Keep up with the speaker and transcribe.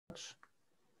much.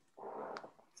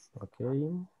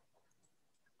 Okay.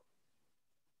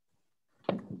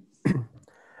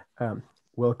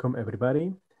 Welcome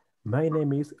everybody. My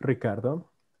name is Ricardo.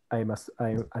 I'm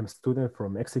a student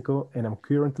from Mexico and I'm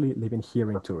currently living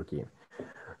here in Turkey.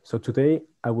 So today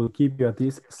I will give you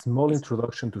this small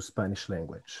introduction to Spanish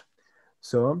language.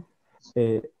 So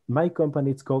my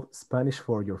company is called Spanish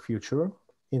for Your Future,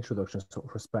 Introductions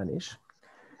for Spanish.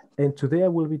 And today I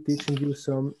will be teaching you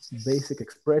some basic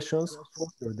expressions for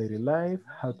your daily life,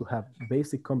 how to have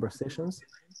basic conversations,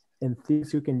 and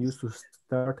things you can use to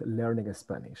start learning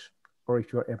Spanish. Or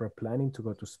if you're ever planning to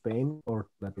go to Spain or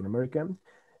Latin America,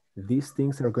 these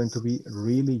things are going to be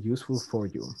really useful for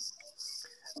you.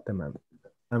 Tamam.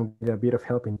 I'm getting a bit of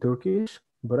help in Turkish,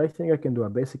 but I think I can do a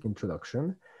basic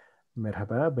introduction.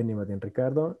 Merhaba, benim adım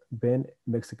Ricardo. Ben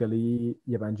Meksikalı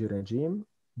yabancı öğrenciyim.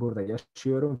 Burada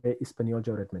yaşıyorum ve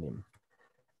İspanyolca öğretmenim.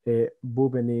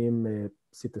 Bu benim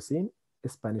sitesi,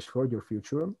 Spanish for Your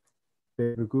Future.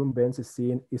 Ve bugün ben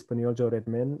sizin İspanyolca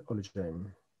öğretmen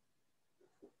olacağım.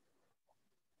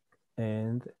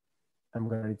 And I'm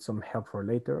going to need some help for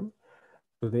later.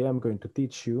 Today I'm going to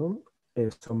teach you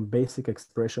some basic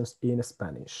expressions in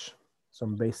Spanish,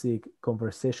 some basic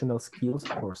conversational skills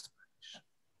for Spanish.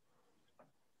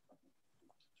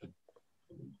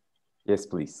 Yes,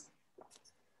 please.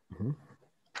 Mm-hmm.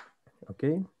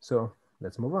 Okay, so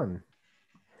let's move on.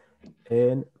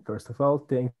 And first of all,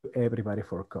 thank you everybody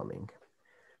for coming.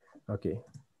 Okay.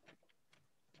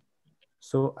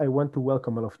 So I want to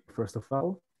welcome all of you first of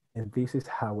all, and this is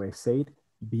how I say it,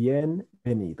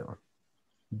 bienvenido.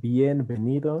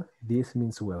 Bienvenido, this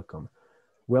means welcome.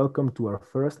 Welcome to our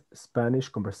first Spanish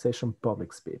conversation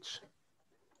public speech.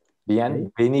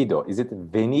 Bienvenido, okay. Is it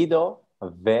venido?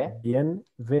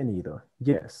 Bienvenido,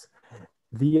 yes.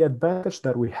 The advantage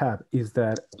that we have is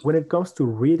that when it comes to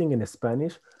reading in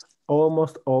Spanish,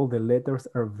 almost all the letters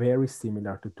are very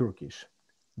similar to Turkish.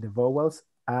 The vowels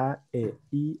A, E,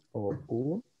 I, O,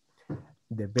 U,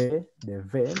 the B, the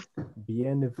V,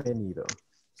 bienvenido.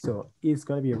 So it's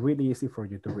going to be really easy for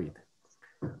you to read.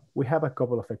 We have a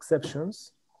couple of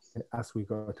exceptions, and as we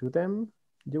go through them,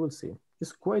 you will see.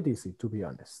 It's quite easy, to be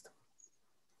honest.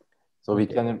 So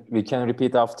okay. we can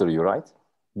repeat after you, right?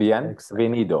 Bienvenido.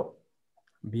 Exactly.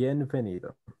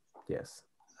 Bienvenido. Yes.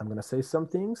 I'm going to say some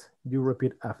things. You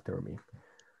repeat after me.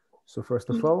 So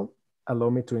first of all, allow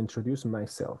me to introduce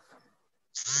myself.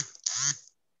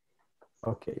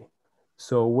 Okay.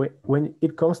 So when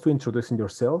it comes to introducing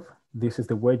yourself, this is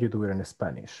the way you do it in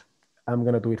Spanish. I'm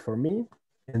going to do it for me,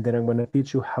 and then I'm going to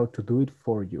teach you how to do it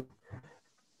for you.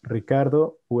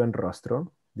 Ricardo Buenrostro.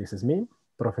 This is me,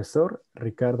 Profesor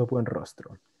Ricardo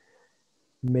Buenrostro.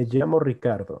 Me llamo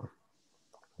Ricardo.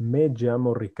 Me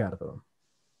llamo Ricardo.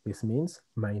 This means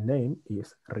my name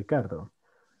is Ricardo.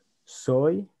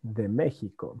 Soy de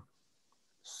México.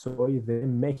 Soy de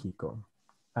México.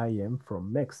 I am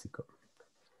from Mexico.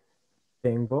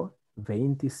 Tengo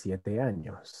 27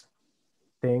 años.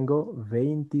 Tengo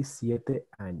 27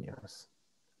 años.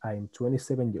 I'm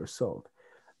 27 years old.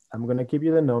 I'm going to give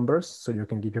you the numbers so you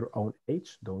can give your own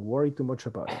age. Don't worry too much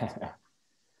about it.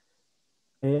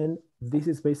 And this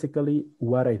is basically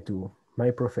what I do,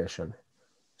 my profession.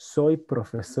 Soy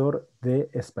profesor de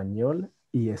español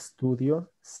y estudio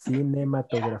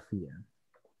cinematografía.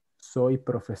 Soy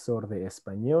profesor de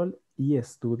español y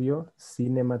estudio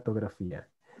cinematografía.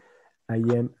 I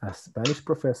am a Spanish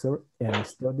professor and I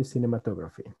study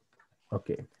cinematography.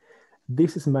 Okay,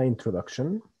 this is my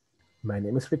introduction. My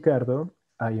name is Ricardo.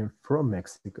 I am from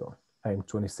Mexico. I am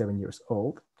 27 years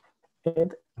old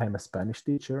and I'm a Spanish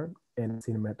teacher and a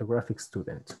cinematographic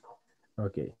student.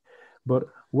 Okay, but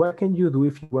what can you do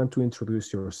if you want to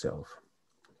introduce yourself?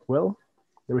 Well,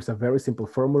 there is a very simple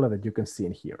formula that you can see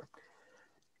in here.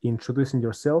 Introducing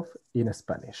yourself in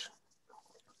Spanish.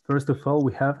 First of all,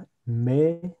 we have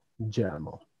me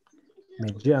llamo.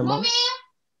 Me llamo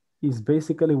is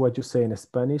basically what you say in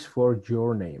Spanish for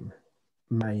your name.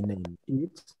 My name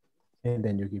is, and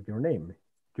then you give your name.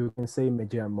 You can say me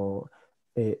llamo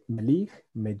Melich,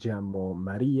 me llamo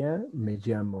Maria, me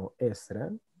llamo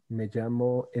Esra, me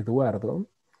llamo Eduardo,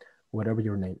 whatever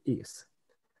your name is.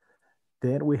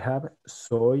 Then we have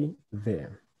soy de.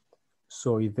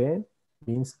 Soy de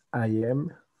means I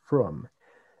am from.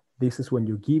 This is when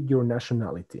you give your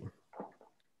nationality.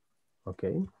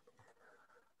 Okay.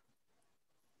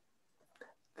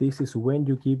 This is when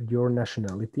you give your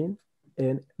nationality.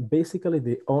 And basically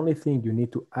the only thing you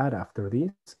need to add after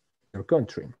this is your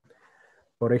country.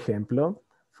 For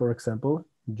example,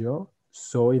 yo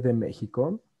soy de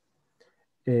México.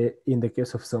 In the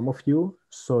case of some of you,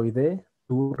 soy de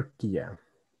Turquía.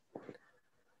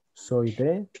 Soy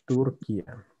de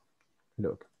Turquía.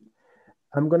 Look,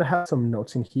 I'm gonna have some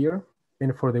notes in here,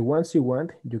 and for the ones you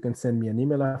want, you can send me an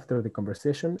email after the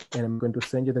conversation, and I'm going to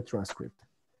send you the transcript.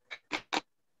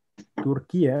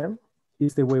 Turquía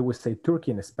is the way we say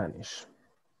Turkey in Spanish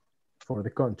for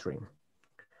the country.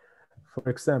 For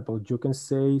example, you can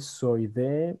say, soy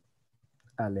de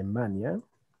Alemania.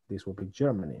 This will be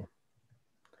Germany.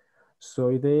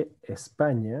 Soy de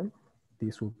España.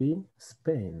 This will be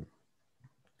Spain.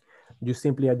 You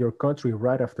simply add your country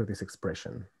right after this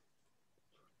expression.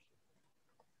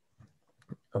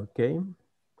 Okay,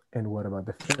 and what about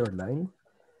the third line?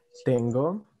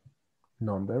 Tengo,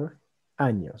 number,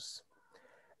 años.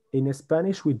 In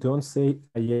Spanish, we don't say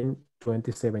I am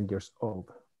 27 years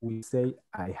old. We say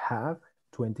I have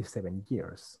 27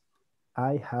 years.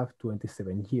 I have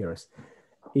 27 years.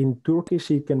 In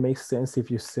Turkish, it can make sense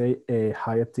if you say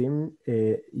Hayatim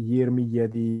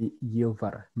 27 yıl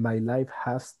var. My life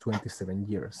has 27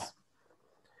 years.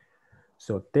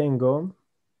 So tengo,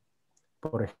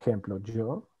 por ejemplo,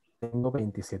 yo tengo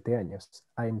 27 años.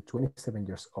 I'm 27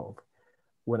 years old.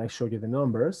 When I show you the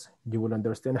numbers, you will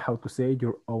understand how to say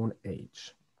your own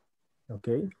age.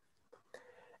 Okay?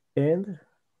 And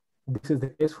this is the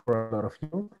case for a lot of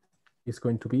you. It's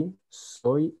going to be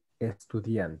soy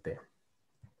estudiante.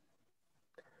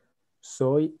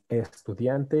 Soy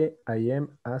estudiante. I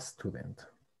am a student.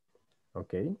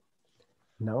 Okay?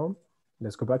 Now,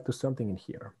 let's go back to something in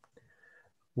here.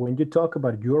 When you talk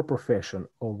about your profession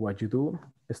or what you do,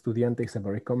 estudiante is a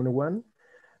very common one.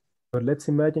 But let's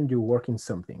imagine you work in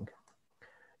something.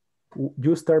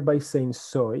 You start by saying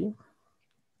soy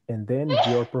and then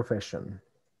your profession.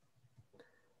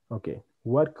 Okay,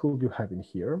 what could you have in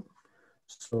here?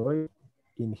 Soy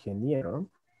ingeniero.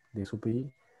 This would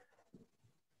be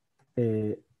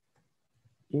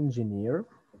engineer.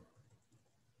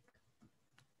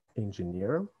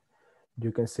 Engineer.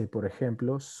 You can say, por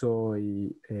ejemplo,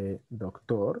 soy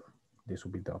doctor. This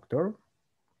would be doctor.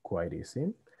 Quite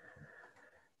easy.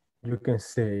 You can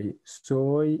say,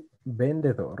 soy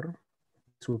vendedor.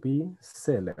 This will be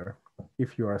seller.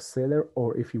 If you are a seller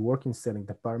or if you work in selling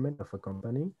department of a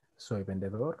company, soy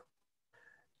vendedor.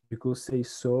 You could say,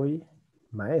 soy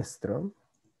maestro.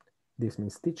 This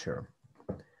means teacher.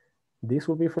 This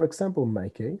will be, for example, my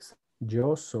case.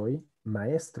 Yo soy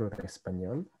maestro de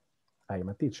español. I am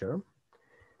a teacher.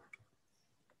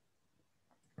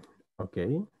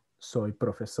 Okay. Soy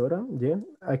profesora. Yeah,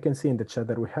 I can see in the chat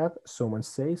that we have someone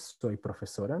says soy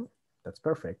profesora. That's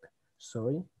perfect.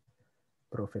 Soy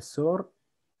profesor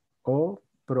o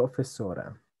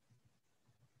profesora.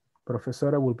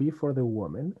 Profesora will be for the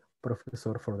woman,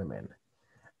 profesor for the man.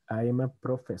 I am a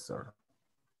professor.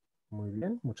 Muy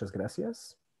bien, muchas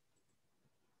gracias.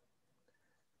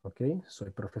 Okay, soy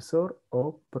profesor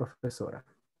o profesora.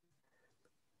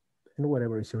 And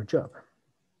whatever is your job.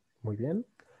 Muy bien.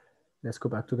 Let's go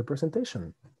back to the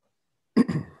presentation.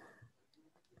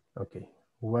 Okay,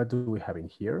 what do we have in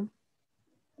here?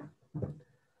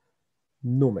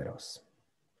 Números.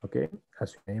 Okay,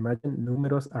 as you can imagine,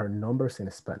 números are numbers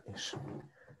in Spanish.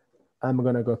 I'm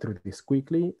gonna go through this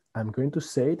quickly. I'm going to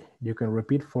say it. You can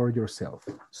repeat for yourself.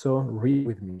 So read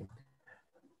with me.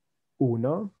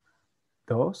 1,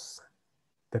 2,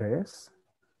 3,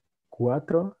 4,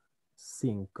 5,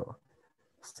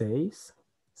 6,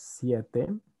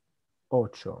 7,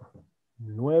 8,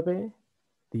 9,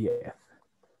 10.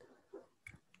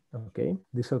 Okay,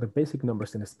 these are the basic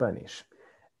numbers in Spanish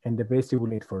and the base you will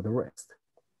need for the rest.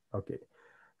 Okay,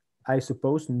 I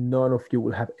suppose none of you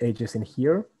will have ages in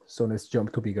here, so let's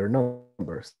jump to bigger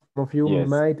numbers. Some of you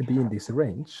might be in this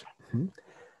range.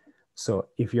 So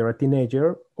if you're a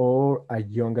teenager or a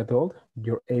young adult,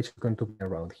 your age is going to be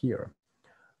around here.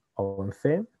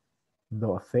 11,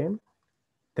 12,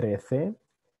 13,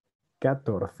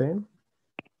 14,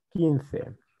 15,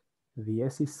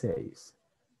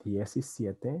 16,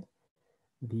 17,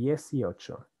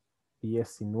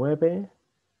 18, 19,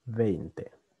 20.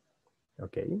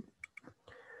 Okay.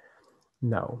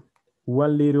 Now,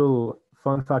 one little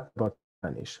fun fact about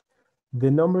Spanish. The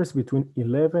numbers between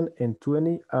 11 and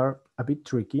 20 are a bit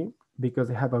tricky because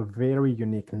they have a very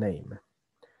unique name.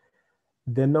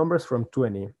 The numbers from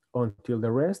 20 until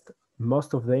the rest,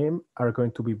 most of them are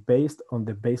going to be based on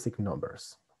the basic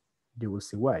numbers. You will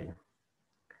see why.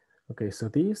 Okay, so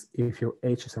this, if your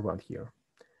age is around here.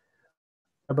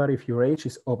 But if your age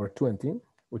is over 20,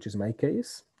 which is my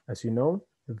case, as you know,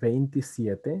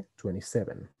 27,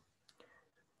 27.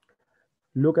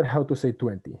 Look at how to say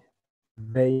 20.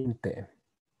 20.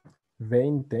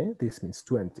 20, this means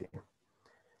 20.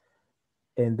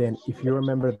 And then if you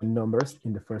remember the numbers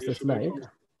in the first slide,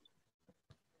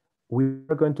 we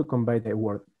are going to combine the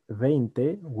word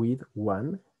 20 with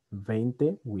 1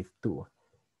 20 with 2.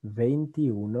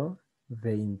 21,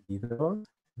 22,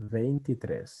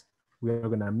 23. We are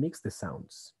gonna mix the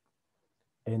sounds.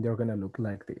 And they're gonna look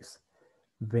like this.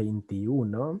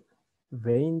 21,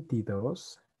 22,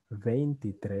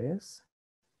 23,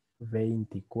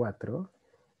 24,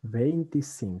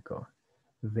 25,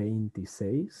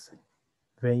 26,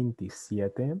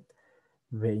 27,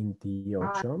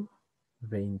 28,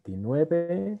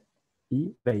 29,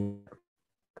 y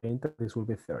 30. This will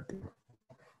be 30.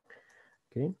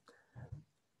 Okay.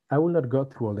 I will not go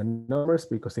through all the numbers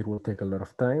because it will take a lot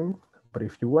of time. But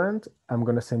if you want, I'm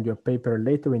going to send you a paper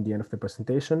later in the end of the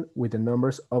presentation with the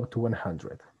numbers up to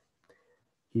 100.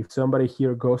 If somebody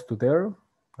here goes to there,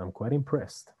 I'm quite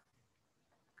impressed.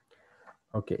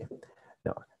 Okay,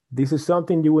 now this is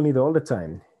something you will need all the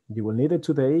time. You will need it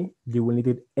today. You will need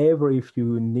it ever if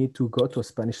you need to go to a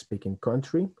Spanish-speaking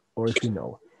country, or if you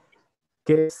know.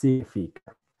 ¿Qué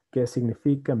significa? ¿Qué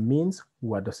significa means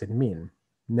what does it mean?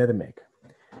 NEDEN.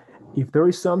 If there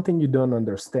is something you don't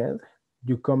understand,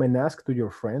 you come and ask to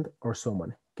your friend or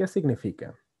someone, ¿qué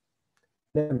significa?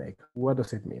 NEDEN, what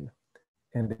does it mean?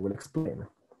 And they will explain.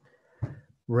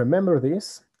 Remember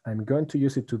this, I'm going to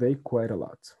use it today quite a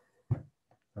lot.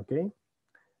 Okay,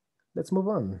 let's move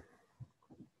on.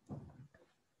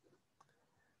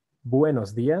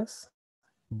 Buenos días,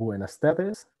 buenas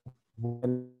tardes,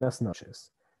 buenas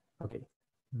noches. Okay,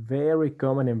 very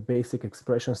common and basic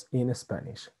expressions in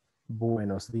Spanish.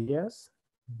 Buenos días,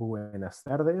 buenas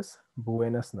tardes,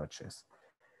 buenas noches.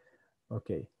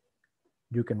 Okay,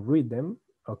 you can read them,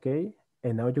 okay?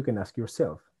 And now you can ask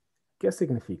yourself, ¿qué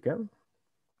significa?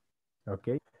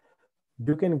 Okay,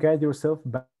 you can guide yourself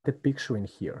by the picture in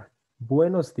here.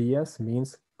 Buenos días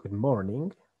means good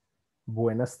morning.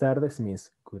 Buenas tardes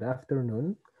means good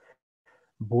afternoon.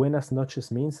 Buenas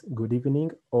noches means good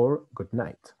evening or good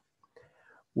night.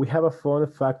 We have a fun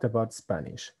fact about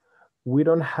Spanish. We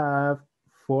don't have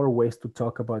 4 ways to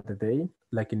talk about the day,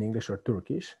 like in English or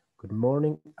Turkish. Good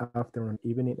morning, afternoon,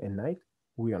 evening, and night.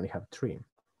 We only have 3.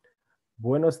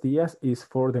 Buenos días is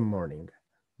for the morning.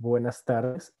 Buenas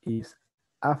tardes is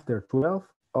after 12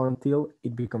 until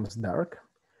it becomes dark.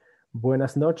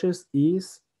 Buenas noches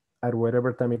is at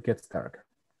whatever time it gets dark.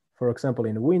 For example,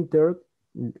 in winter,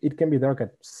 it can be dark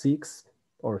at 6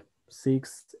 or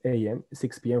 6 a.m.,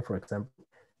 6 p.m. for example.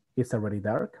 It's already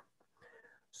dark.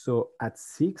 So at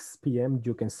 6 p.m.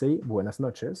 you can say buenas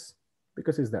noches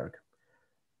because it's dark.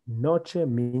 Noche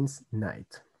means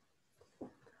night.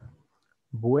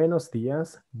 Buenos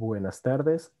días, buenas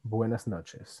tardes, buenas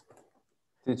noches.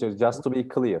 Teacher, just to be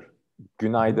clear.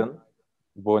 Günaydın,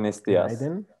 buenos días.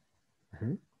 Günaydın.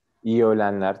 İyi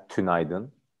öğlenler,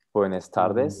 tünaydın. Buenas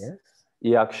tardes. Yes.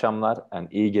 İyi akşamlar and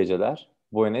iyi geceler.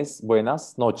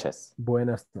 Buenas noches.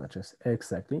 Buenas noches,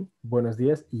 exactly. Buenos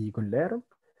días y günler.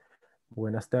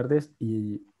 Buenas tardes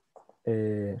y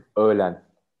Öğlen.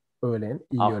 öğlen,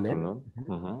 iyi öğlen. Afternoon.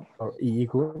 Or iyi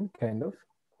gün, kind of.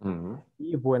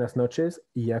 Y buenas noches,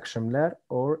 iyi akşamlar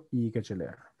or iyi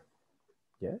geceler.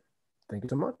 Yeah, thank you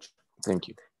so much. Thank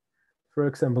you. For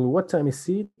example, what time is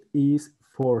it? Is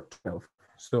 4:12.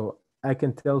 So I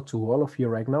can tell to all of you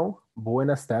right now,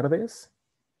 buenas tardes,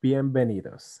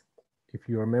 bienvenidos. If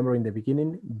you remember in the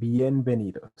beginning,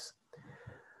 bienvenidos.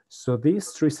 So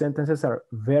these 3 sentences are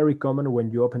very common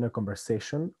when you open a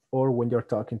conversation or when you're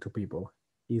talking to people.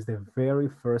 Is the very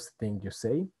first thing you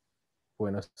say.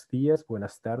 Buenos días,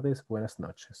 buenas tardes, buenas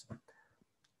noches.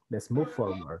 Let's move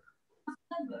forward.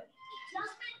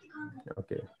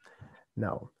 Okay,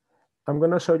 now I'm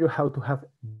gonna show you how to have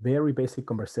very basic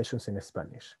conversations in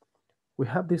Spanish. We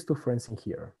have these 2 friends in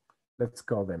here. Let's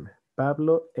call them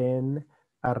Pablo and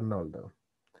Arnoldo.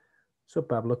 So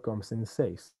Pablo comes and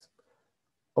says,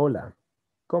 hola,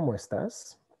 ¿cómo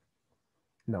estás?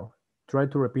 Now, try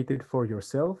to repeat it for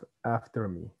yourself after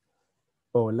me.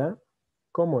 Hola,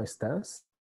 ¿cómo estás?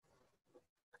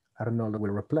 Arnoldo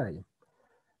will reply,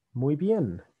 muy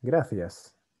bien,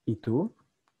 gracias. ¿Y tú?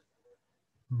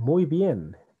 Muy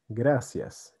bien,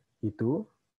 gracias. ¿Y tú?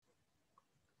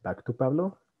 Back to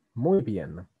Pablo, muy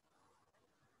bien.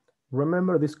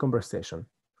 Remember this conversation.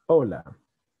 Hola,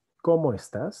 ¿cómo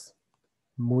estás?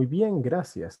 Muy bien,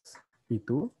 gracias. ¿Y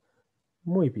tú?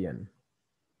 Muy bien.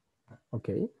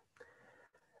 Okay.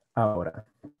 Ahora,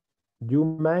 you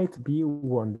might be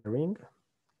wondering,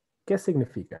 ¿qué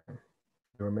significa?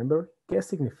 You remember? ¿Qué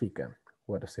significa?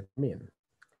 What does it mean?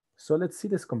 So let's see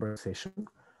this conversation.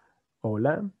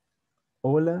 Hola.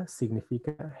 Hola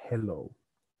significa hello.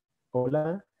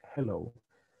 Hola, hello.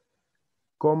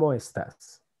 ¿Cómo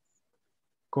estás?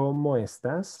 ¿Cómo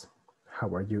estás?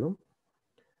 How are you?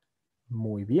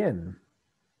 Muy bien.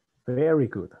 Very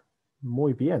good.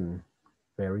 Muy bien.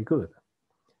 Very good.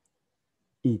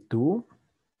 ¿Y tú?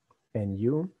 And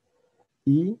you.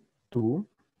 ¿Y tú?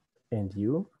 And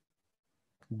you.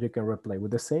 You can reply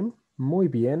with the same. Muy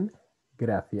bien.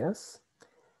 Gracias.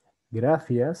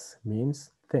 Gracias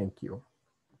means thank you.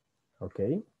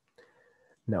 Okay.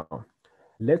 Now,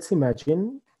 let's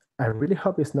imagine, I really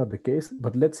hope it's not the case,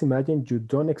 but let's imagine you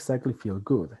don't exactly feel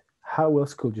good. How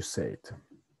else could you say it?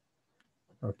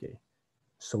 Okay.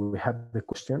 So we have the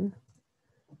question.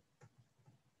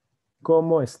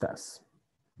 ¿Cómo estás?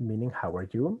 Meaning, how are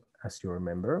you, as you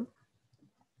remember.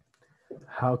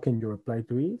 How can you reply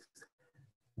to it?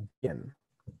 Bien.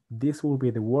 This will be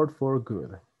the word for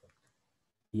good.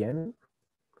 Bien.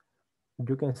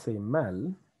 You can say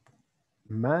mal.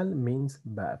 Mal means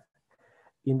bad.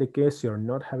 In the case you're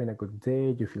not having a good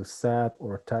day, you feel sad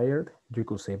or tired, you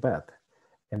could say bad.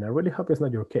 And I really hope it's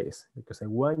not your case, because I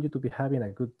want you to be having a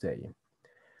good day.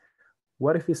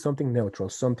 What if it's something neutral,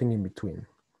 something in between?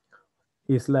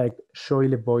 It's like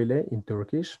şöyle böyle in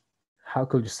Turkish. How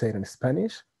could you say it in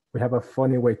Spanish? We have a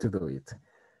funny way to do it.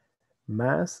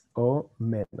 Más o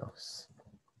menos.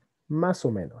 Más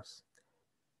o menos.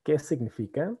 ¿Qué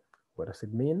significa? What does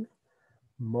it mean?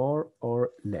 More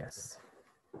or less.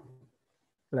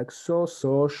 Like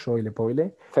şöyle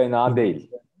böyle. Fena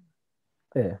değil.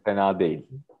 Eh, Fena değil.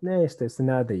 it's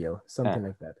not deal, something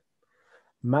like that.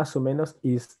 Más o menos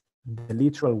is the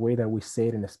literal way that we say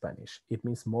it in Spanish. It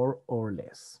means more or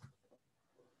less.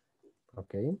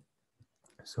 Okay,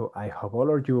 so I hope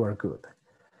all of you are good.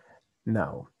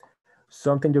 Now,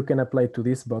 something you can apply to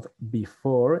this but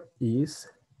before is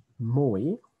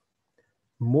muy.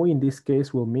 Muy in this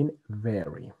case will mean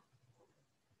very.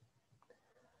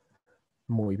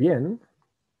 Muy bien.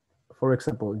 For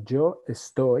example, yo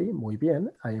estoy muy bien.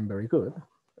 I am very good.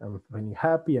 I'm feeling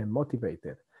happy and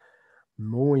motivated.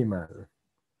 Muy mal.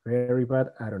 Very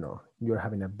bad. I don't know. You're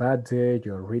having a bad day.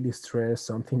 You're really stressed.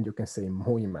 Something you can say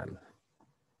muy mal.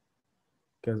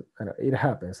 Because it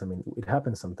happens. I mean, it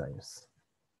happens sometimes.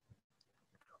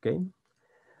 Okay.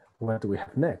 What do we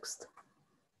have next?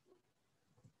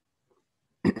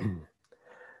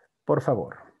 Por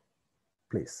favor,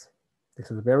 please. This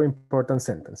is a very important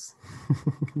sentence.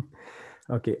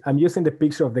 Okay, I'm using the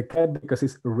picture of the cat because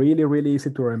it's really, really easy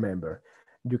to remember.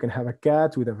 You can have a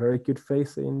cat with a very cute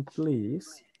face in,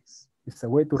 please. It's a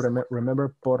way to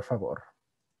remember por favor.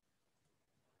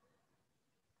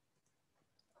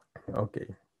 Okay,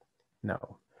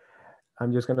 now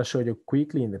I'm just gonna show you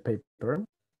quickly in the paper.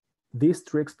 These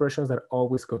three expressions that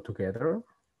always go together.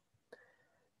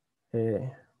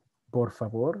 Por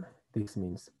favor, this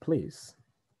means please.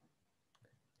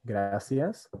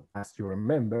 Gracias, as you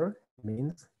remember,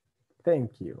 means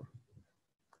thank you.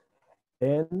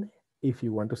 And if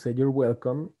you want to say you're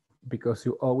welcome, because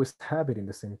you always have it in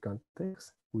the same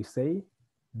context, we say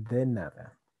de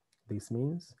nada. This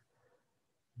means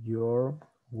you're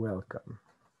welcome.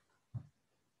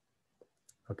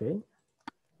 Okay,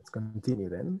 let's continue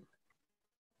then.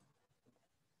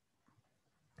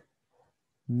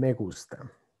 Me gusta.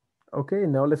 Okay,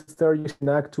 now let's start using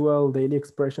actual daily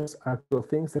expressions, actual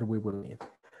things that we will need.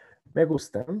 Me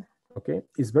gusta, okay,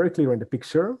 it's very clear in the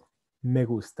picture. Me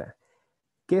gusta.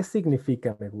 ¿Qué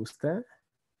significa me gusta?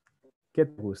 ¿Qué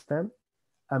te gusta?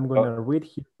 I'm going to read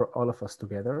here for all of us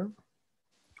together.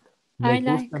 Me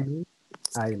gusta means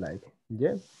I like.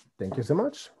 Yeah, thank you so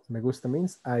much. Me gusta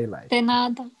means I like. De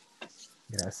nada.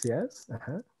 Gracias.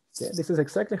 Yeah, this is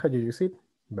exactly how you use it.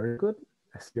 Very good,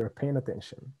 as you're paying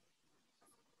attention.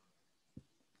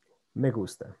 Me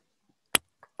gusta.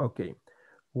 Okay,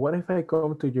 what if I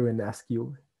come to you and ask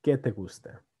you, ¿qué te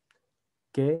gusta?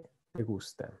 ¿Qué te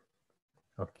gusta?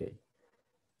 Okay.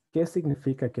 ¿Qué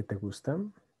significa que te gusta?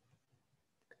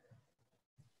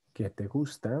 ¿Qué te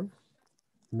gusta?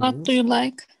 What do you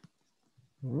like?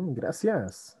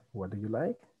 Gracias. What do you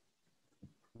like?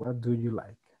 What do you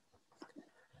like?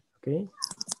 Okay.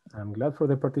 I'm glad for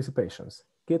the participations.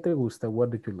 ¿Qué te gusta?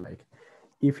 What do you like?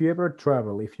 If you ever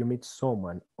travel, if you meet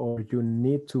someone, or you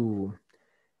need to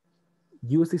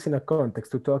use this in a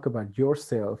context to talk about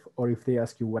yourself, or if they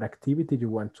ask you what activity you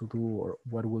want to do or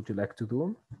what would you like to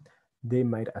do, they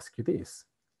might ask you this.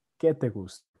 ¿Qué te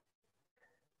gusta?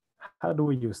 How do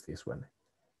we use this one?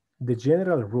 The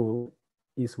general rule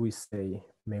is we say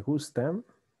me gusta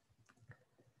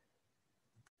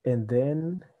and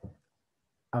then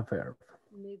a verb.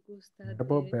 Me gusta.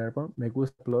 Verbo, me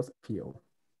gusta plus feel.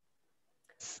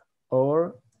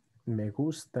 Or me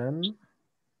gustan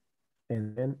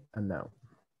and then a noun.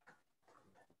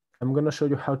 I'm going to show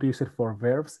you how to use it for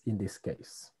verbs in this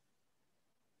case.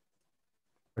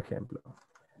 Por ejemplo,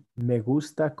 me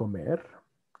gusta comer,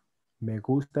 me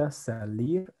gusta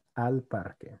salir al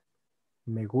parque,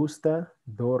 Me gusta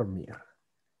dormir.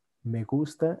 Me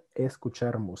gusta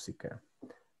escuchar música.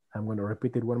 I'm going to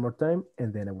repeat it one more time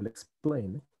and then I will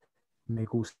explain. Me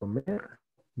gusta comer.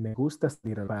 Me gusta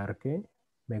salir al parque.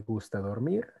 Me gusta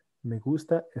dormir. Me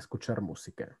gusta escuchar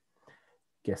música.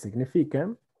 ¿Qué significa?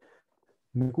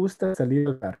 Me gusta salir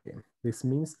al parque. This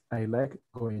means I like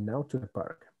going out to the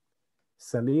park.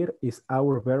 Salir is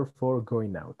our verb for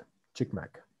going out.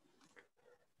 Chick-mac.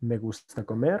 Me gusta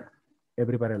comer.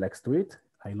 Everybody likes to eat.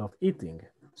 I love eating.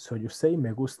 So you say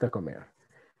me gusta comer.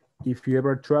 If you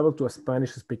ever travel to a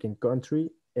Spanish-speaking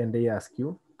country and they ask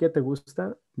you, ¿qué te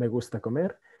gusta? Me gusta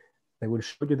comer. They will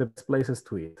show you the best places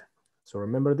to eat. So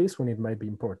remember this one, it might be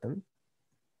important.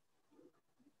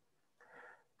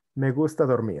 Me gusta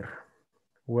dormir.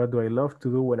 What do I love to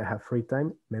do when I have free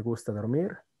time? Me gusta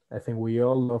dormir. I think we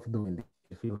all love doing this.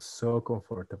 It feels so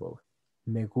comfortable.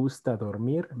 Me gusta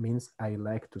dormir means I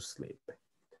like to sleep.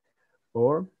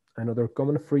 Or another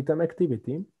common free time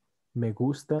activity, me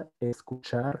gusta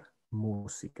escuchar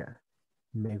música.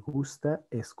 Me gusta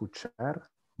escuchar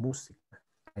música.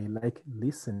 I like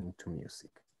listening to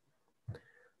music.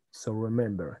 So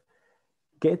remember,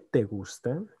 ¿qué te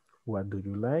gusta? What do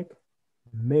you like?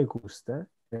 Me gusta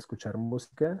escuchar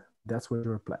música. That's what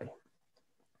you reply.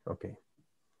 Okay.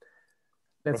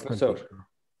 Let's Professor,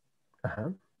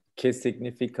 continue. ¿qué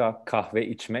significa kahve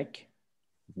içmek?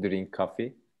 Drink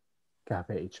coffee.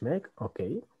 Café içmek,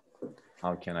 okay.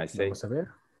 How can I say? Vamos a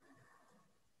ver.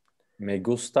 Me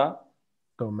gusta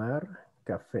Tomar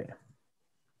café.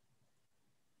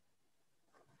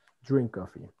 Drink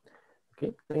coffee.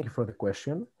 Okay, thank you for the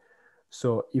question.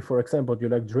 So if, for example, you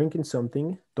like drinking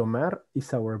something, tomar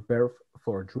is our verb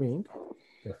for drink.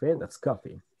 Café, that's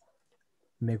coffee.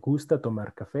 Me gusta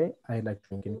tomar café. I like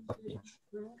drinking coffee.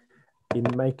 In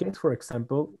my case, for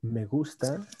example, me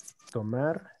gusta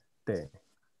tomar té.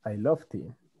 I love tea.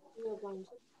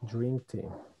 Drink tea.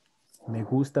 Me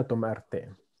gusta tomar té.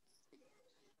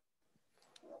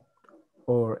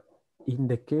 Or in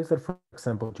the case that, for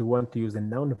example, you want to use the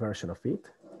noun version of it,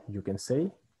 you can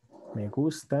say, me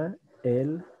gusta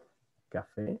el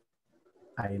café.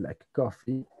 I like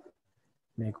coffee.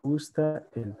 Me gusta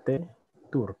el té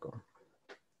turco.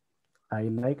 I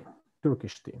like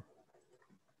Turkish tea.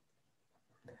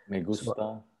 Me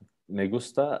gusta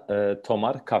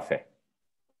tomar café.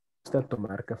 Me gusta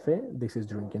tomar café. This is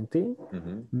drinking tea.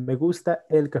 Mm-hmm. Me gusta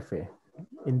el café.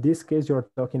 In this case, you're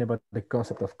talking about the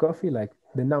concept of coffee, like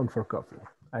the noun for coffee.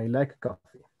 I like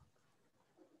coffee.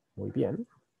 Muy bien.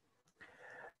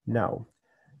 Now,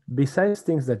 besides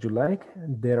things that you like,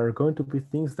 there are going to be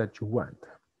things that you want.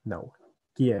 Now,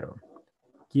 quiero.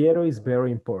 Quiero is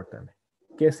very important.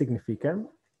 ¿Qué significa?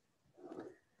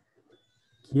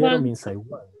 Quiero means I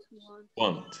want.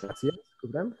 Gracias,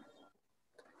 Kubram.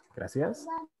 Gracias.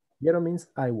 Quiero means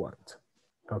I want.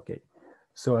 Okay.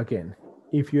 So again,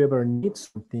 if you ever need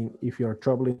something, if you're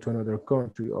traveling to another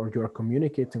country or you're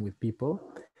communicating with people,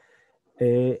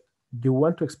 you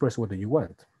want to express what do you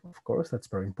want. Of course, that's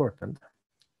very important.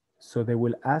 So they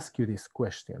will ask you this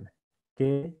question.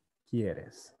 ¿Qué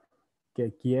quieres?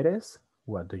 ¿Qué quieres?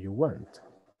 What do you want?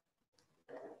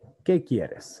 ¿Qué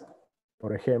quieres?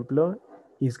 Por ejemplo,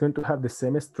 it's going to have the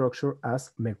same structure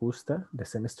as me gusta, the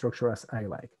same structure as I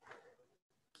like.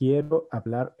 Quiero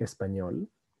hablar español.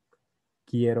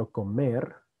 Quiero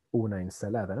comer una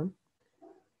ensalada.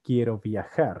 Quiero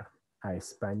viajar a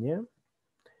España.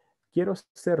 Quiero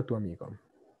ser tu amigo.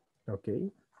 ¿Ok?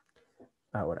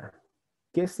 Ahora,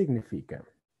 ¿qué significa?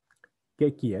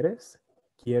 ¿Qué quieres?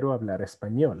 Quiero hablar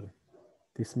español.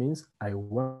 This means I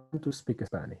want to speak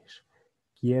Spanish.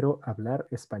 Quiero hablar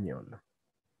español.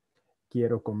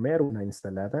 Quiero comer una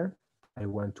ensalada. I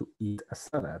want to eat a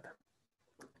salad.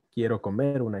 Quiero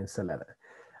comer una ensalada.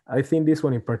 I think this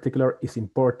one in particular is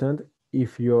important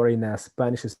if you're in a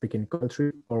Spanish-speaking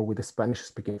country or with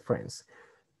Spanish-speaking friends.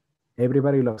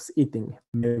 Everybody loves eating.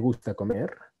 Me gusta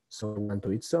comer, so I want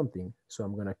to eat something. So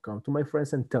I'm going to come to my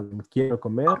friends and tell them, quiero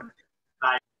comer.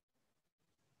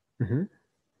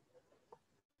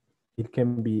 It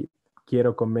can be,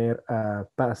 quiero comer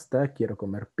pasta, quiero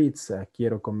comer pizza,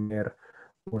 quiero comer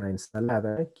una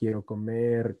ensalada, quiero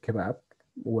comer kebab,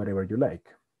 whatever you like.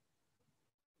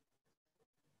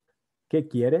 ¿Qué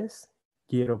quieres?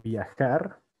 Quiero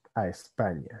viajar a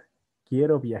España.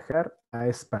 Quiero viajar a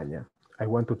España. I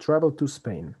want to travel to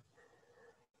Spain.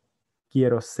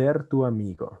 Quiero ser tu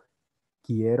amigo.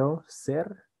 Quiero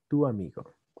ser tu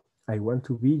amigo. I want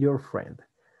to be your friend.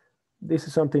 This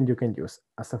is something you can use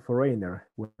as a foreigner.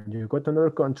 When you go to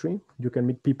another country, you can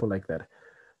meet people like that.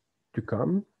 You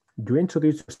come, you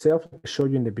introduce yourself, I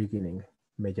showed you in the beginning.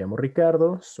 Me llamo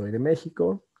Ricardo, soy de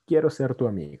México, quiero ser tu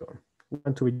amigo. I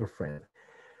want to be your friend.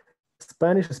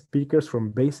 Spanish speakers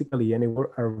from basically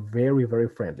anywhere are very, very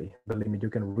friendly. Believe me, you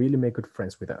can really make good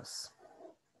friends with us.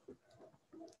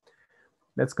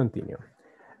 Let's continue.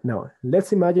 Now,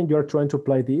 let's imagine you're trying to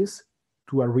apply this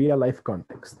to a real life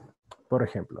context. Por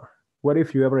ejemplo, what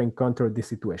if you ever encounter this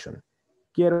situation?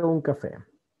 Quiero un café.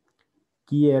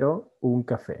 Quiero un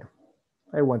café.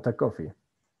 I want a coffee.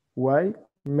 Why?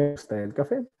 Me gusta el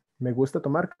café. Me gusta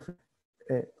tomar café.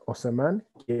 Osaman,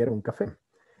 quiero un café.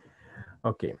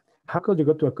 Okay. How could you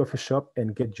go to a coffee shop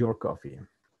and get your coffee?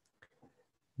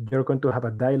 You're going to have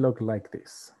a dialogue like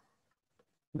this.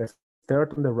 Let's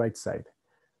start on the right side.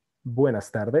 Buenas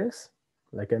tardes.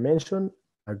 Like I mentioned,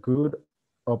 a good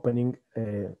opening,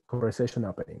 conversation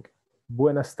opening.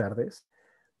 Buenas tardes.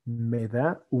 ¿Me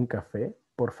da un café,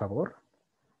 por favor?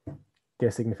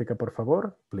 ¿Qué significa por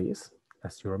favor? Please,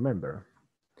 as you remember.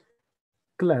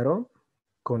 Claro,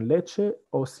 con leche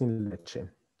o sin leche.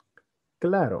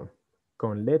 Claro,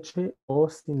 con leche o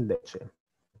sin leche.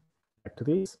 Back to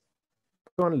this.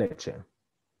 Con leche.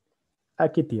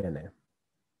 Aquí tiene.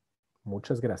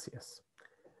 Muchas gracias.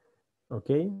 Ok,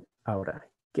 ahora,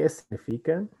 ¿qué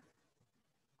significa?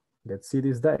 Let's see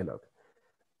this dialogue.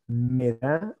 ¿Me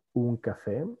da un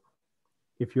café?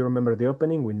 If you remember the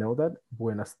opening, we know that.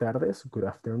 Buenas tardes, good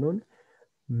afternoon.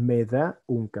 ¿Me da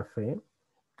un café?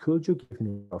 Could you give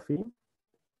me coffee?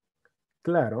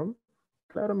 Claro.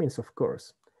 Claro means of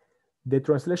course. The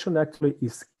translation actually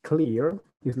is clear.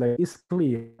 It's like, it's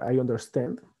clear, I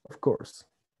understand, of course.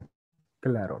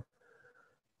 Claro.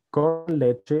 Con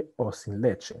leche o sin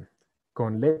leche.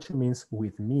 Con leche means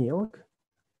with milk,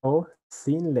 o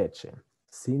sin leche.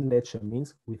 Sin leche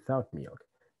means without milk.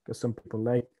 Because some people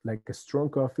like a strong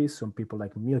coffee, some people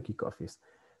like milky coffees.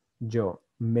 Yo,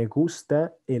 me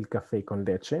gusta el café con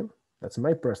leche. That's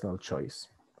my personal choice.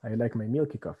 I like my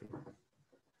milky coffee.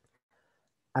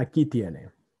 Aquí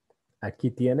tiene.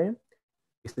 Aquí tiene.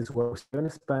 This is what we say in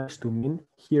Spanish to mean,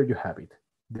 here you have it.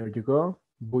 There you go,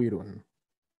 buirun.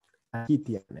 Aquí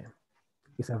tiene.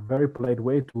 It's a very polite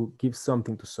way to give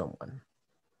something to someone.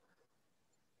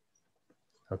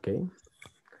 Okay.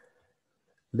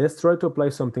 Let's try to apply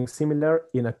something similar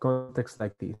in a context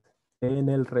like this. En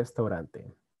el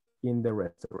restaurante. In the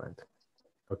restaurant.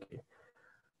 Okay.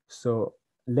 So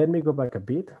let me go back a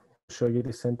bit to show you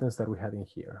the sentence that we had in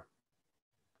here.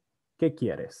 ¿Qué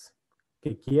quieres?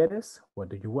 ¿Qué quieres? What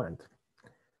do you want?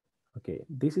 Okay,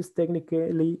 this is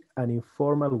technically an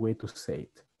informal way to say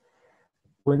it.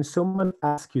 When someone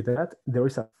asks you that, there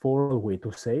is a formal way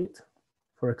to say it.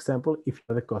 For example, if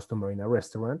you're the customer in a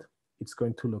restaurant, it's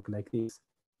going to look like this.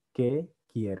 ¿Qué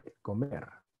quiere comer?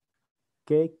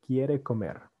 ¿Qué quiere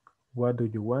comer? What do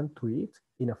you want to eat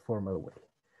in a formal way?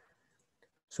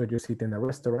 So you sit in a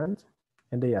restaurant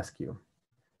and they ask you,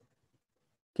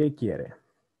 ¿qué quiere?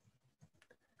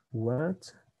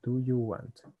 What do you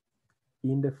want?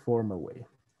 In the formal way.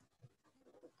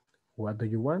 What do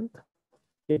you want?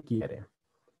 ¿Qué quiere?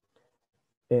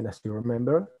 And as you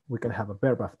remember, we can have a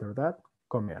verb after that,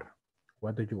 comer.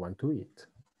 What do you want to eat?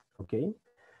 Okay?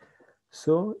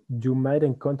 So you might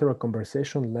encounter a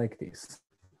conversation like this.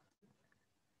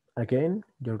 Again,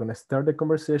 you're gonna start the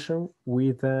conversation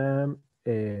with a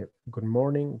good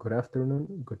morning, good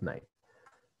afternoon, good night.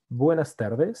 Buenas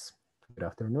tardes, good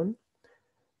afternoon.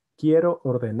 Quiero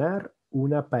ordenar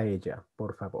una paella,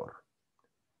 por favor.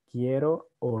 Quiero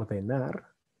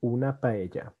ordenar una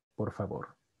paella, por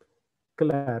favor.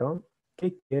 Claro,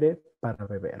 ¿qué quiere para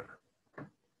beber?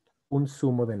 Un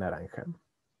zumo de naranja.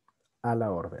 A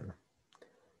la orden.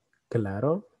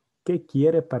 Claro, ¿qué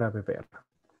quiere para beber?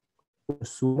 Un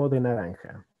zumo de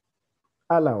naranja.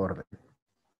 A la orden.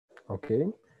 Ok.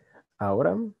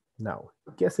 Ahora, now,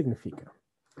 ¿qué significa?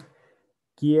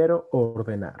 Quiero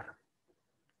ordenar.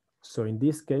 So in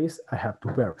this case, I have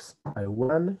two verbs. I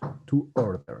want to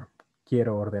order.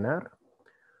 Quiero ordenar.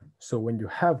 So when you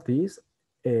have this,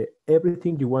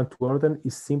 everything you want to order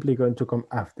is simply going to come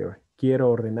after.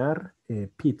 Quiero ordenar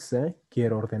pizza.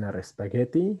 Quiero ordenar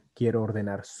spaghetti. Quiero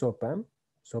ordenar sopa.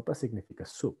 Sopa significa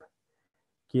soup.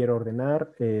 Quiero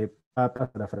ordenar papas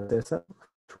a la francesa,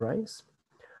 rice.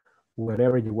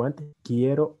 Whatever you want,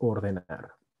 quiero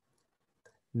ordenar.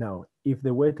 Now, if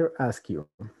the waiter asks you,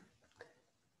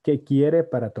 ¿qué quiere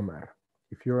para tomar?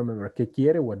 If you remember, ¿qué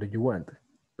quiere? What do you want?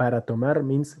 Para tomar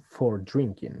means for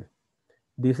drinking.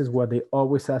 This is what they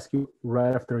always ask you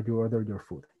right after you order your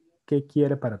food. ¿Qué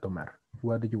quiere para tomar?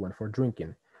 What do you want for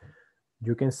drinking?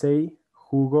 You can say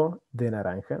jugo de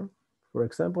naranja. For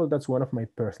example, that's one of my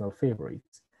personal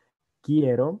favorites.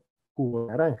 Quiero jugo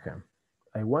de naranja.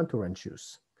 I want orange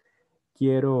juice.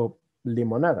 Quiero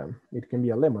limonada. It can be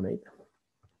a lemonade.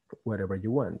 Whatever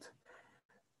you want.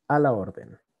 A la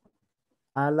orden.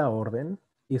 A la orden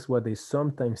is what they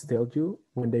sometimes tell you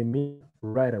when they mean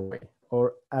right away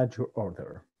or at your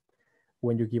order.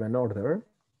 When you give an order,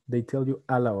 they tell you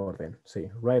a la orden,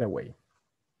 say right away.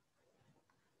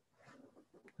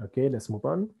 Okay, let's move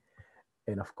on.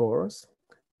 And of course,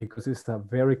 because it's a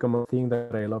very common thing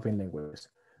that I love in languages,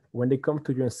 when they come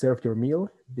to you and serve your meal,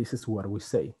 this is what we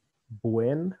say.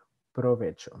 Buen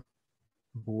provecho.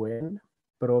 Buen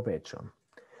provecho.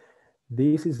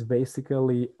 This is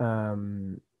basically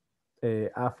afiyet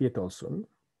olsun.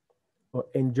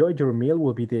 Enjoy your meal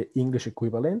will be the English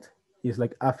equivalent. It's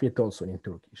like afiyet olsun in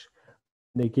Turkish.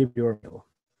 They give your meal.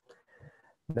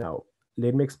 Now,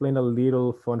 let me explain a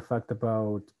little fun fact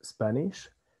about Spanish,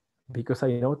 because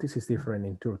I notice it's different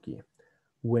in Turkey.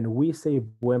 When we say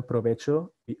buen provecho,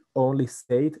 we only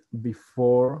say it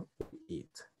before we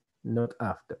eat, not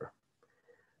after.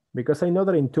 Because I know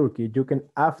that in Turkey, you can,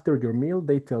 after your meal,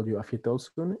 they tell you afiyet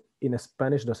olsun. In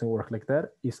Spanish, doesn't work like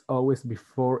that. It's always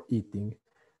before eating.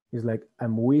 It's like,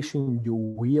 I'm wishing you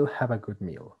will have a good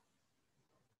meal.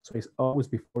 So it's always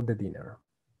before the dinner.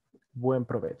 Buen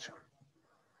provecho.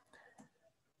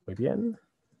 Muy bien.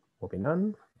 Moving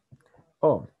on.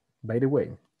 Oh, by the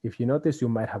way, if you notice, you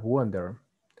might have wondered,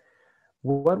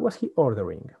 what was he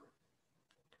ordering?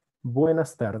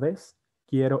 Buenas tardes.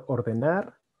 Quiero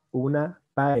ordenar una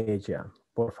paella,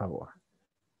 por favor.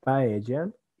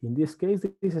 Paella, in this case,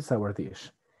 this is our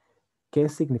dish. ¿Qué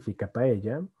significa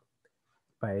paella?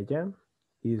 Paella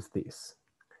is this.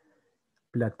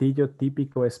 Platillo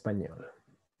típico español.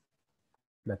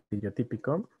 Platillo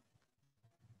típico.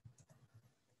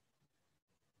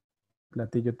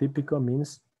 Platillo típico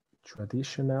means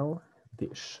traditional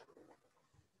dish.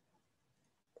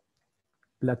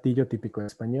 Platillo típico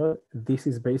español. This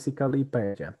is basically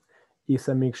paella. It's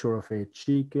a mixture of a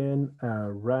chicken,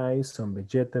 rice, some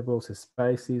vegetables,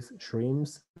 spices,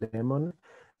 shrimps, lemon.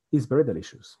 It's very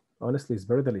delicious. Honestly, it's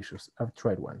very delicious. I've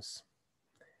tried once.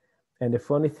 And the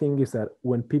funny thing is that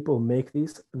when people make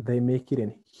this, they make it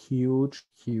in huge,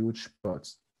 huge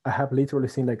pots. I have literally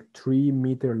seen like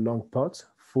 3-meter long pots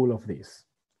full of this.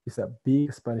 It's a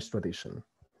big Spanish tradition.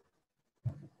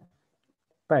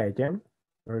 Paella,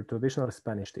 very traditional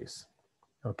Spanish dish.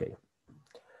 Okay.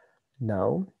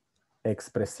 Now,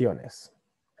 expresiones,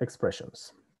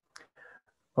 expressions.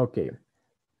 Okay.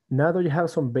 Now that you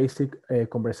have some basic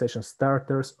conversation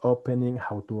starters, opening,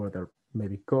 how to order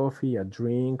maybe coffee, a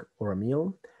drink, or a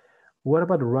meal, what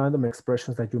about random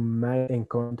expressions that you might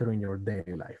encounter in your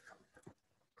daily life?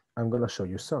 I'm going to show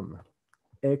you some.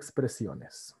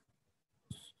 Expresiones.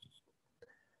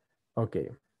 Okay,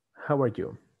 how are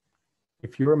you?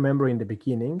 If you remember in the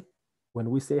beginning, when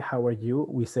we say how are you,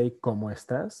 we say ¿cómo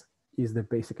estás? Is the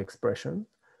basic expression,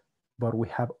 but we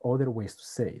have other ways to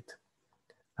say it.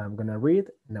 I'm gonna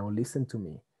read, now listen to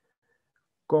me.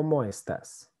 ¿Cómo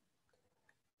estás?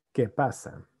 ¿Qué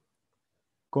pasa?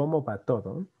 ¿Cómo va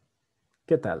todo?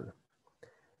 ¿Qué tal?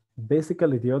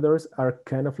 Basically, the others are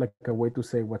kind of like a way to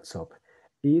say what's up.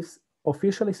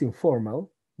 Officially it's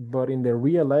informal, but in the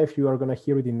real life, you are gonna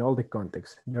hear it in all the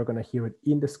contexts. You're gonna hear it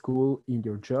in the school, in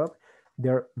your job.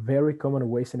 There are very common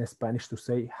ways in Spanish to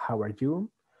say, how are you?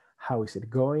 How is it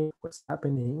going? What's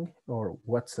happening? Or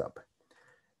what's up?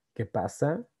 ¿Qué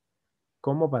pasa?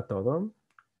 ¿Cómo va todo?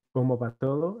 ¿Cómo va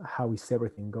todo? How is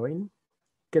everything going?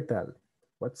 ¿Qué tal?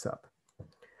 What's up?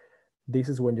 This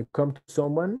is when you come to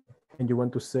someone and you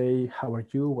want to say, how are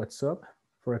you? What's up?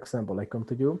 For example, I come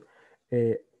to you.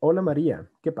 Hola María,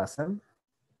 ¿qué pasa?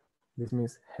 This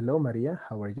means, hello María,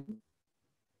 how are you?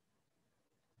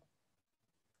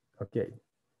 Okay.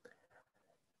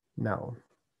 Now,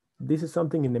 this is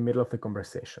something in the middle of the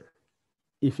conversation.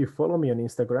 If you follow me on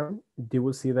Instagram, you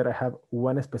will see that I have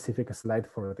one specific slide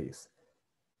for this.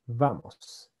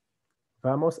 Vamos.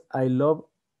 Vamos, I love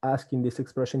asking this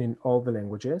expression in all the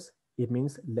languages. It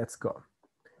means let's go.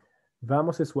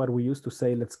 Vamos is what we use to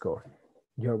say let's go.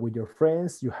 You're with your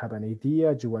friends, you have an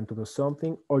idea, you want to do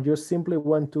something, or you simply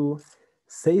want to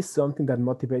say something that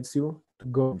motivates you to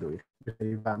go and do it. You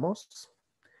say vamos,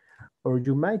 or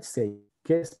you might say,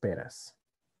 ¿qué esperas?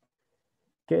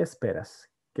 ¿Qué esperas?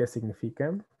 ¿Qué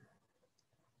significa?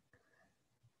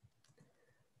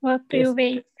 What do you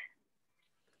wait?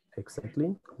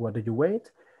 Exactly. What do you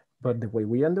wait? But the way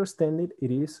we understand it,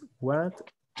 it is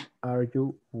what are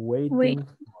you waiting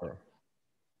for?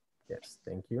 Yes,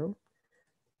 thank you.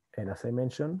 And as I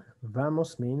mentioned,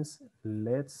 vamos means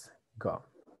let's go.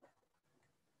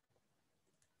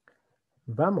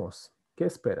 Vamos, ¿qué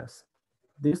esperas?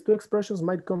 These two expressions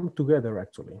might come together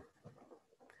actually.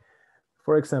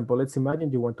 For example, let's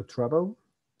imagine you want to travel.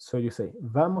 So you say,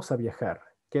 vamos a viajar.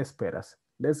 ¿Qué esperas?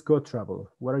 Let's go travel.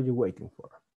 What are you waiting for?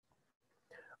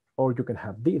 Or you can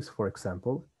have this, for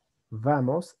example,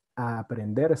 vamos a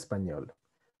aprender español.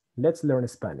 Let's learn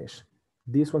Spanish.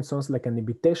 This one sounds like an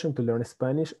invitation to learn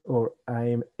Spanish, or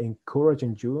I'm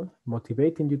encouraging you,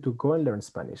 motivating you to go and learn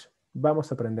Spanish.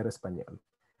 Vamos a aprender español.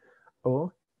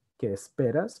 O, ¿qué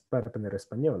esperas para aprender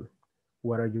español?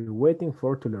 What are you waiting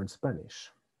for to learn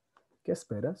Spanish? ¿Qué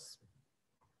esperas?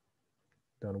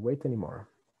 Don't wait anymore.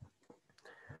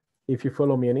 If you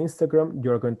follow me on Instagram,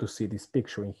 you're going to see this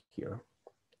picture in here.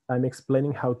 I'm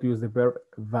explaining how to use the verb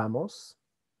vamos,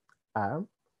 a,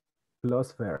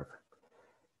 plus verb.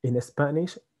 In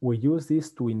Spanish, we use this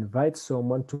to invite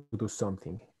someone to do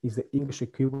something. It's the English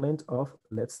equivalent of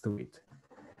let's do it.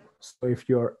 So if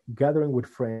you're gathering with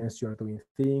friends, you're doing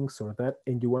things or that,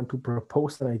 and you want to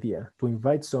propose an idea, to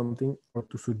invite something or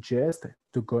to suggest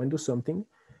to go and do something,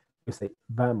 you say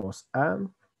vamos a,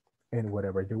 and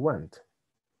whatever you want.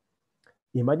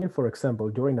 Imagine, for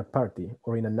example, you're in a party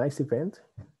or in a nice event,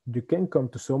 you can come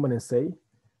to someone and say,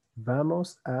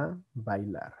 vamos a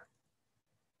bailar.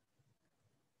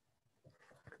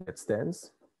 Let's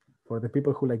dance. For the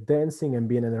people who like dancing and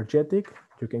being energetic,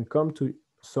 you can come to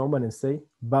someone and say,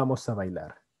 vamos a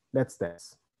bailar. Let's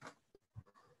dance.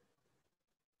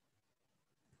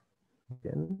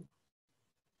 Again.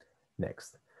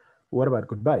 Next. What about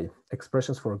goodbye?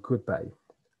 Expressions for goodbye.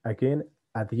 Again,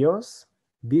 adios.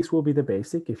 This will be the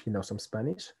basic if you know some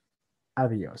Spanish.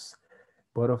 Adios.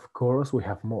 But of course, we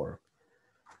have more.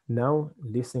 Now,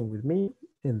 listen with me,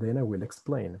 and then I will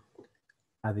explain.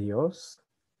 Adios.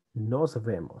 Nos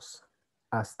vemos.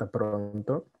 Hasta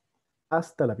pronto.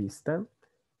 Hasta la vista.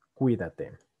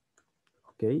 Cuídate.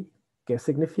 Okay? ¿Qué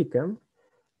significa?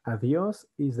 Adios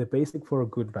is the basic for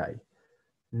goodbye.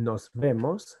 Nos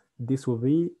vemos. This will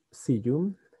be see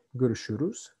you.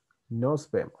 Görüşürüz. Nos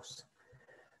vemos.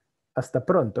 Hasta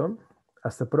pronto.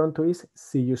 Hasta pronto is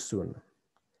see you soon.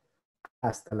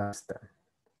 Hasta la vista.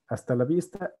 Hasta la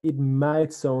vista, it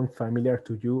might sound familiar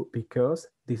to you because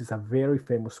this is a very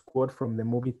famous quote from the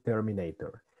movie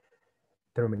Terminator.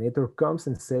 Terminator comes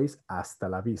and says, hasta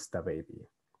la vista, baby.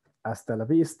 Hasta la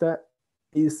vista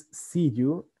is see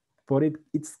you, but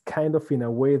it's kind of in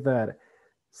a way that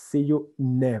see you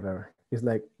never. It's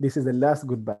like, this is the last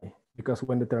goodbye. Because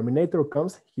when the Terminator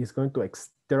comes, he's going to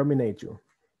exterminate you.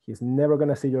 He's never going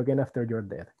to see you again after you're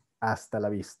dead. Hasta la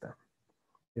vista.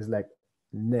 It's like,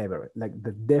 never, like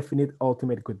the definite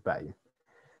ultimate goodbye.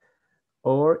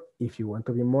 Or if you want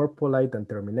to be more polite than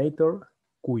Terminator,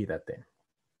 cuídate.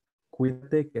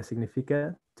 Cuídate, que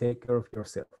significa take care of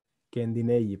yourself. Que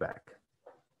endinei back.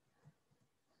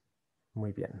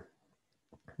 Muy bien.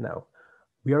 Now,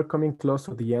 we are coming close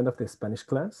to the end of the Spanish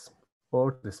class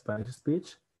or the Spanish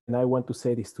speech, and I want to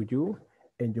say this to you,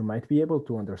 and you might be able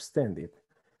to understand it.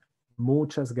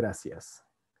 Muchas gracias.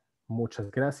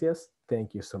 Muchas gracias.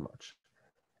 Thank you so much.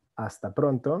 Hasta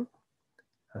pronto,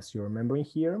 as you're remembering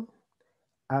here,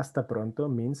 hasta pronto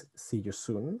means see you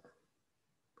soon.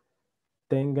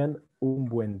 Tengan un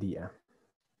buen día.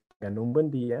 Tengan un buen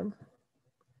día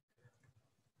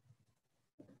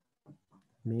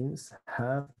means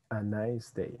have a nice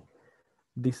day.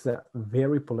 This is a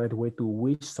very polite way to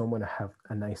wish someone have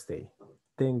a nice day.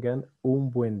 Tengan un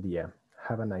buen día.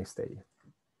 Have a nice day.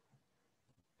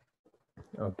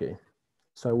 Okay,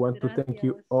 so I want to thank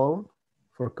you all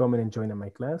for coming and joining my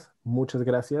class. Muchas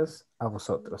gracias a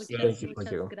vosotros. Thank you for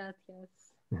you.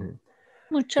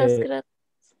 Muchas gracias.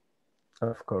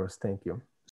 Of course, thank you.